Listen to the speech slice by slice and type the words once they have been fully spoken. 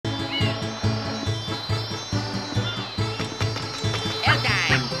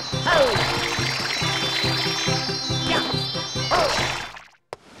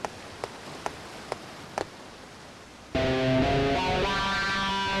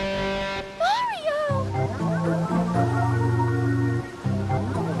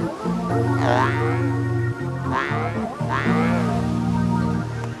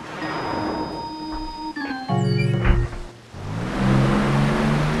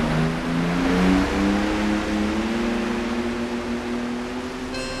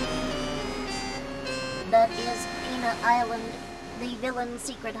island. The villain's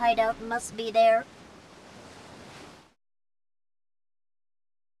secret hideout must be there.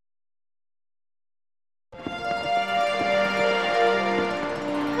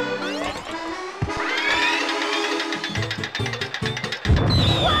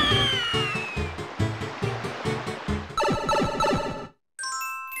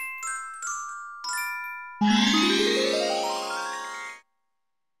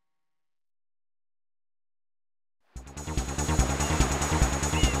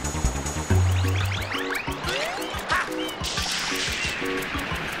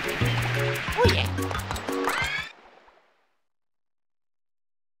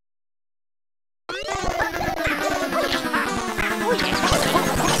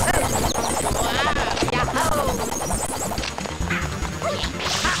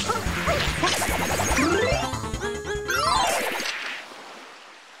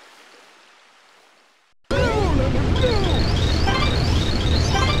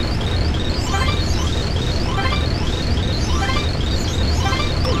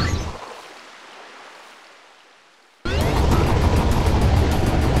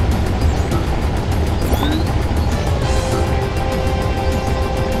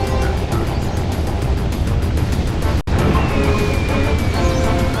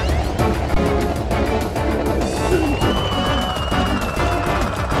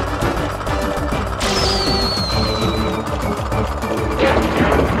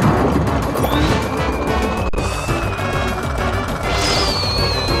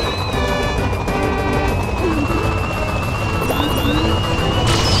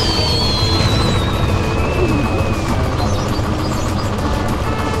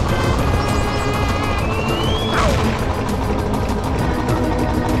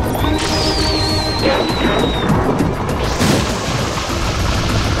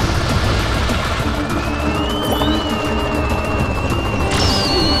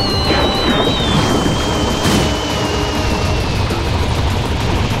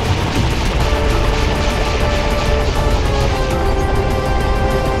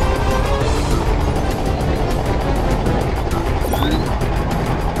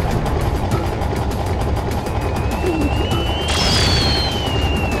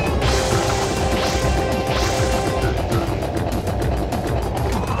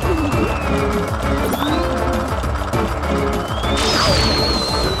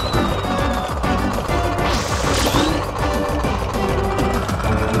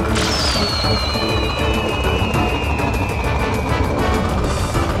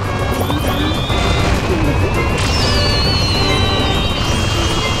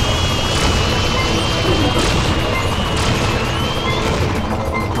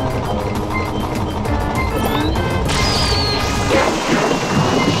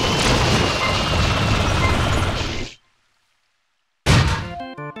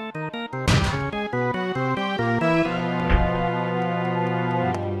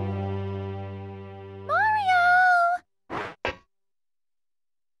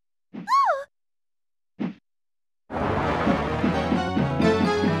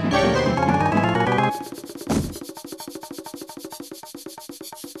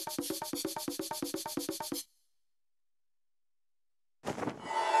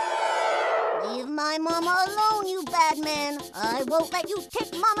 Leave my mama alone, you bad man. I won't let you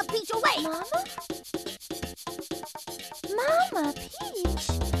take Mama Peach away. Mama? Mama Peach?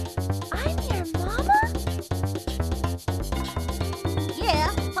 I'm your mama? Yeah,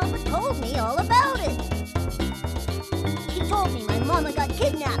 Papa told me all about it. He told me my mama got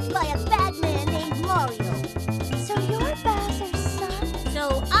kidnapped by a bad man named Mario. So you're Bowser's son?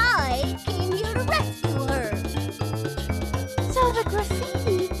 So I came here to rescue her. So the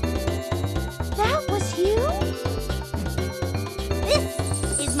graffiti, that was you? This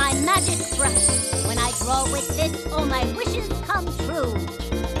is my magic brush. When I draw with this, all my wishes come true.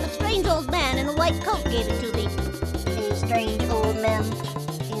 A strange old man in a white coat gave it to me. A strange old man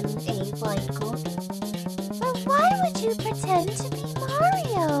in a white coat. But why would you pretend to be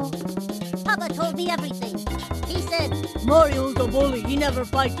Mario? Papa told me everything. He said, Mario's a bully, he never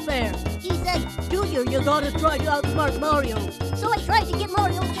fights fair. He said, Junior, you gotta try to outsmart Mario. So I tried to get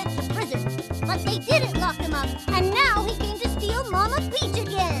Mario sent to prison. But they didn't lock him up, and now he came to steal Mama Peach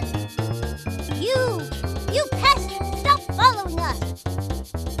again. You pest, stop following us.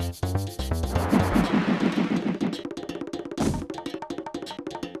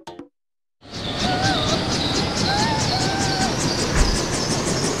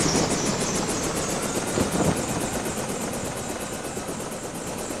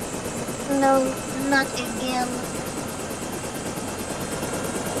 No, not again.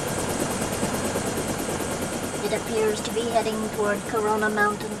 It appears to be heading toward Corona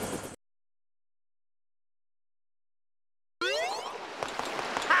Mountain.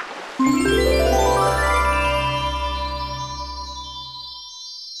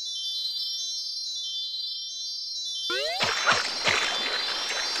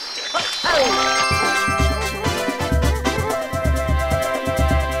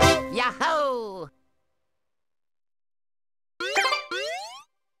 Yahoo!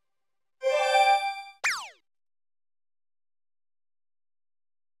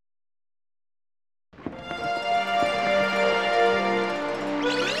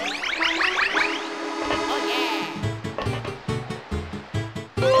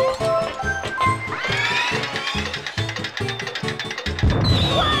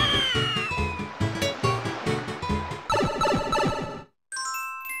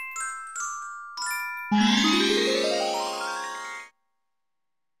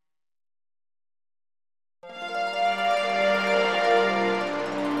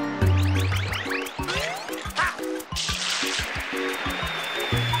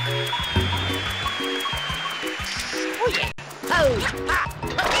 Oh yeah! Oh yeah! Oh!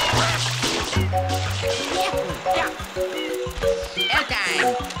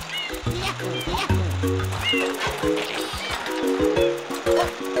 Airtime!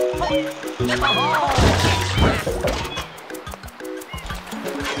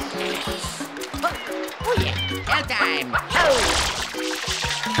 Oh yeah! Airtime! Oh!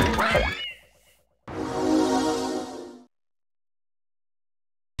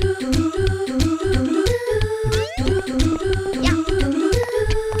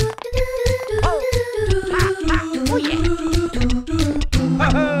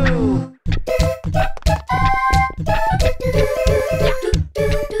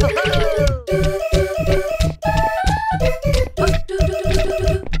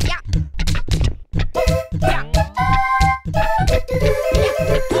 Oh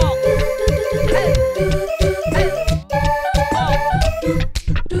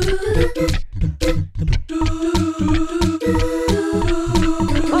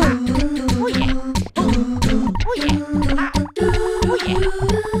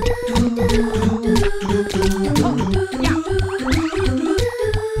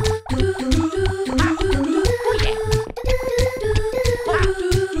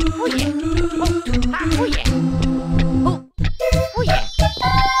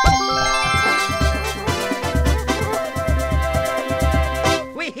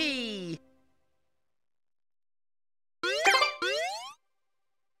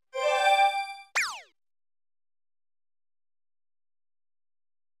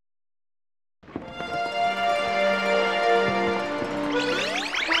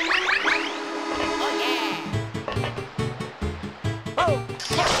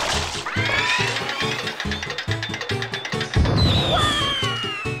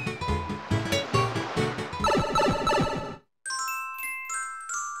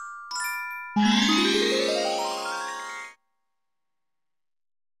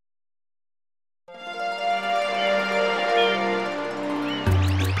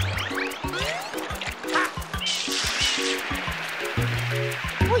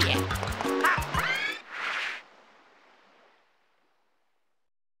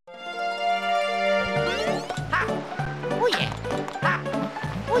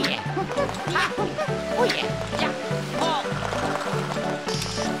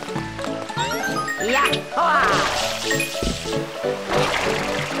yeah! Ho-ho!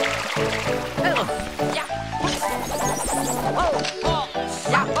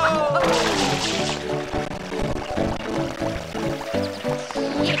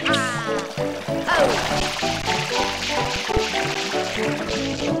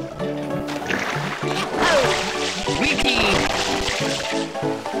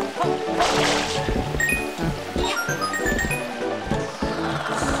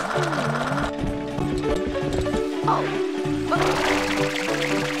 Oh!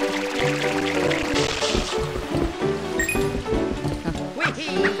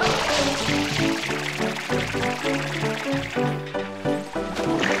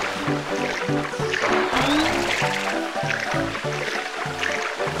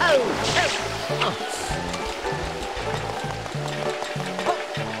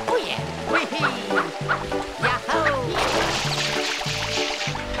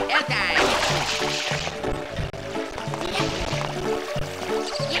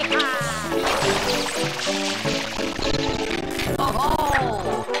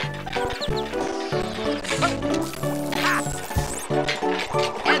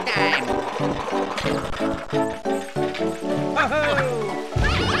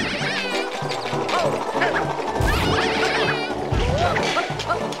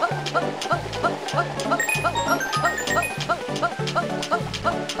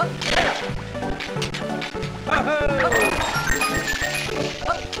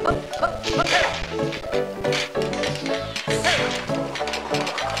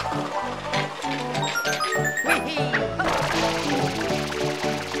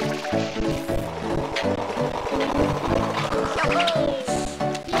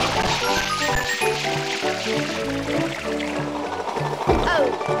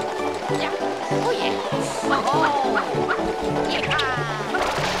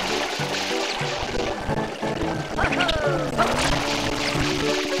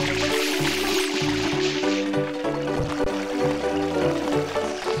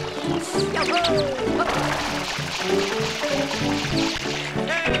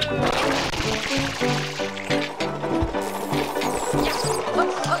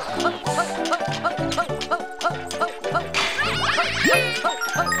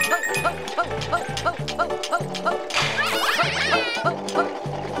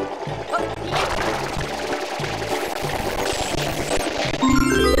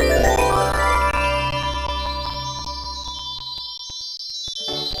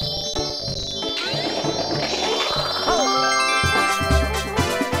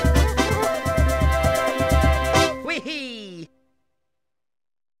 Wee-hee!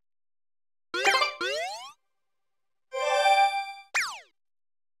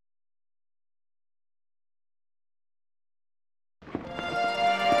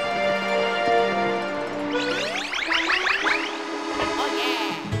 Oh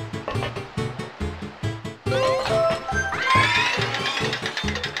yeah!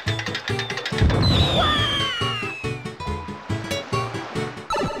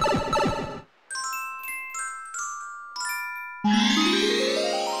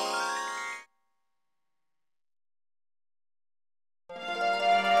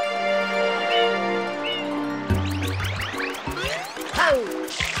 Ho!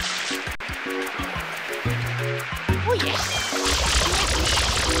 Oh yeah!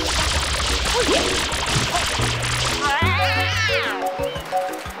 Oh yeah!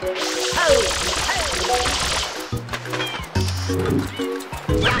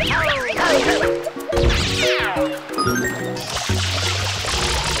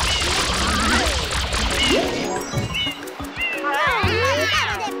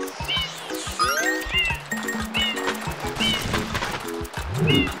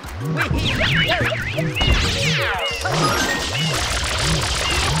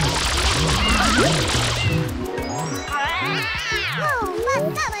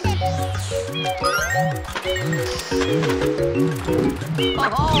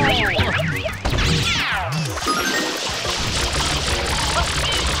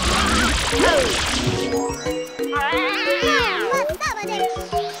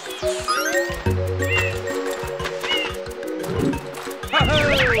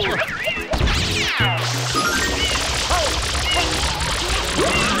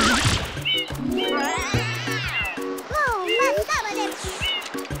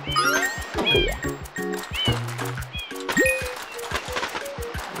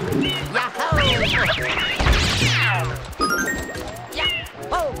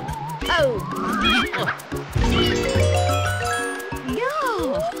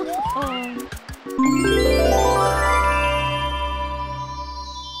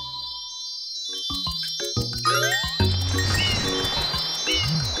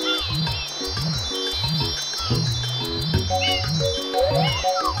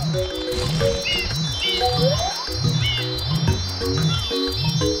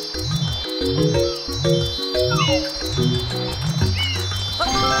 Thank you.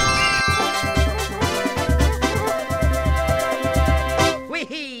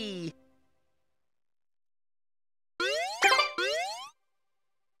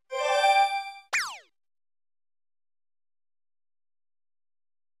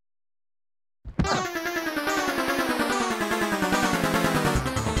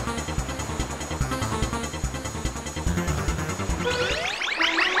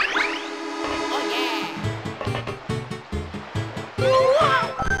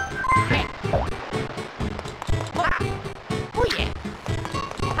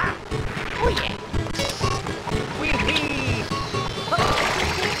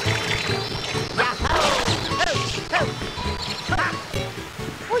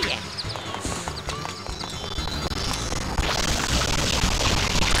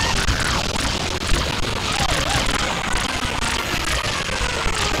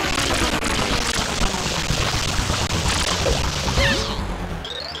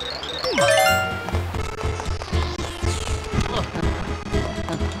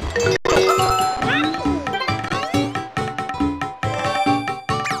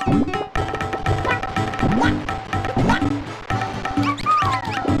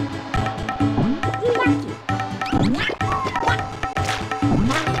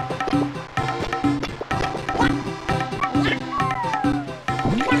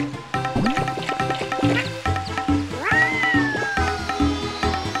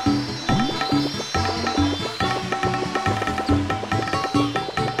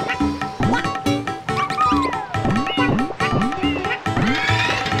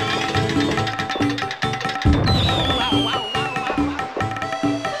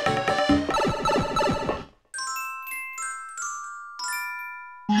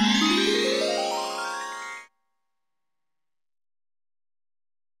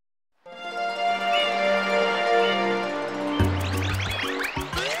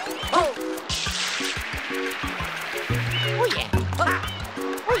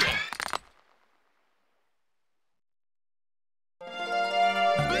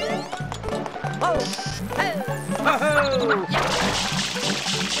 Oh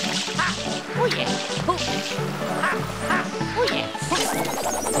yeah! Oh yeah! Oh yeah!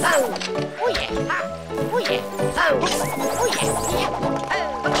 Oh yeah! Oh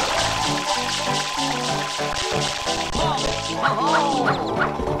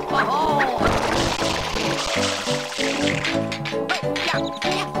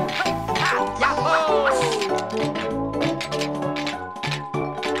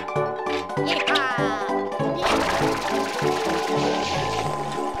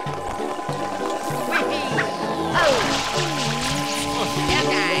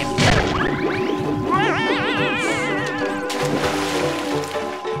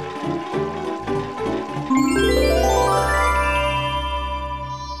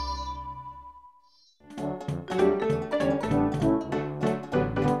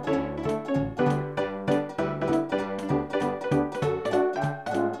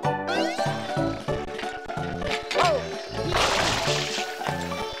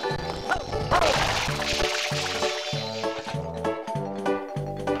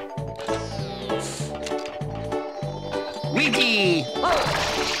Luigi!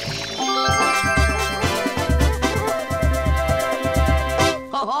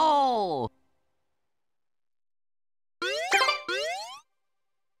 Ho ho!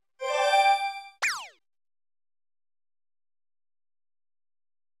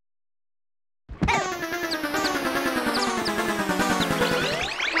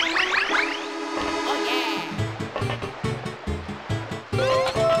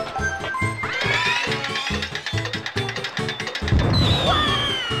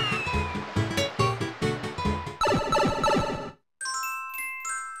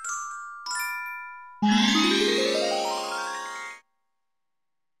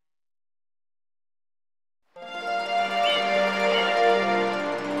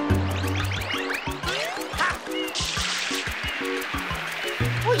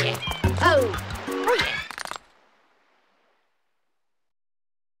 Oh yeah! Oh yeah! Oh! Oh yeah!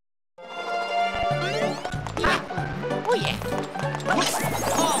 Yeah! Oh yeah! Oh!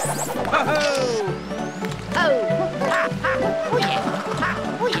 Oh! Ha ha! Oh yeah! Ha!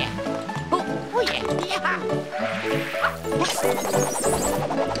 Oh yeah! Oh! Oh yeah! Yeah! Ha!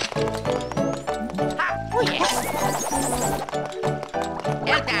 Ha! Oh yeah!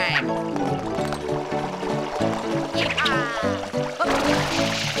 Air time!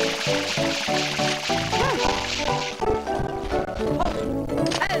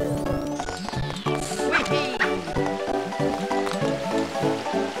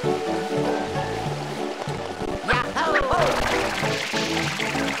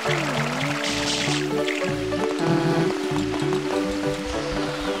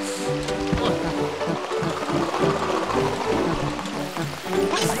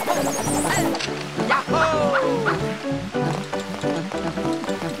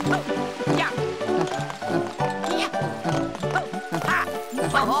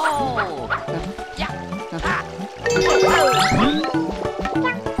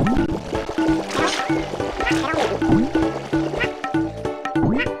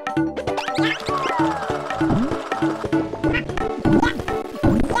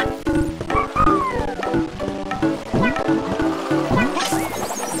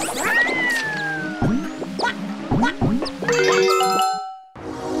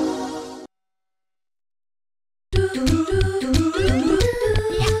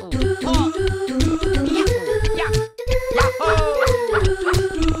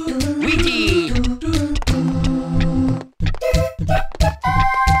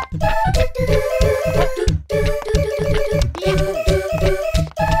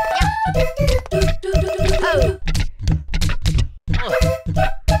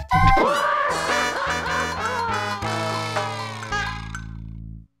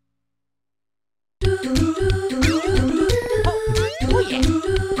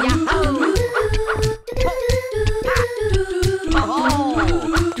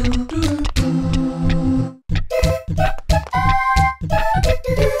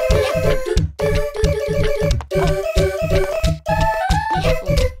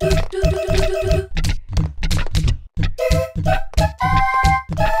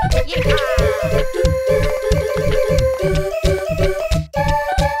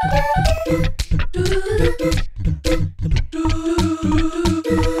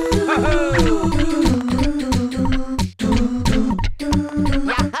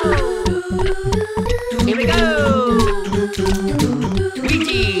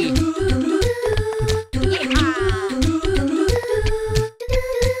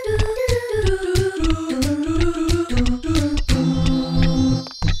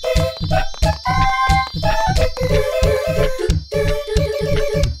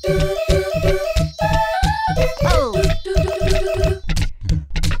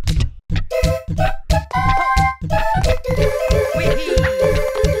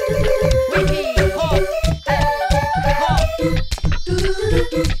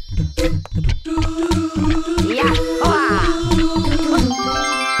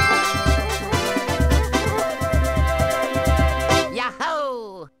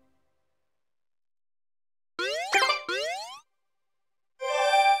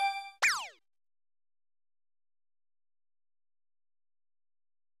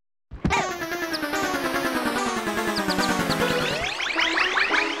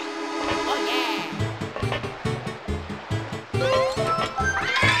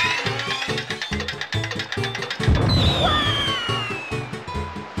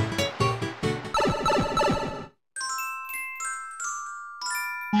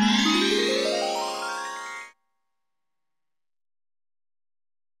 Oh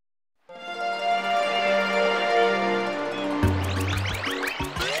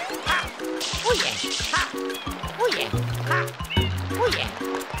yeah. Ha. Oh yeah. Ha. Oh yeah.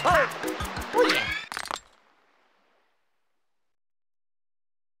 Oh. Oh yeah.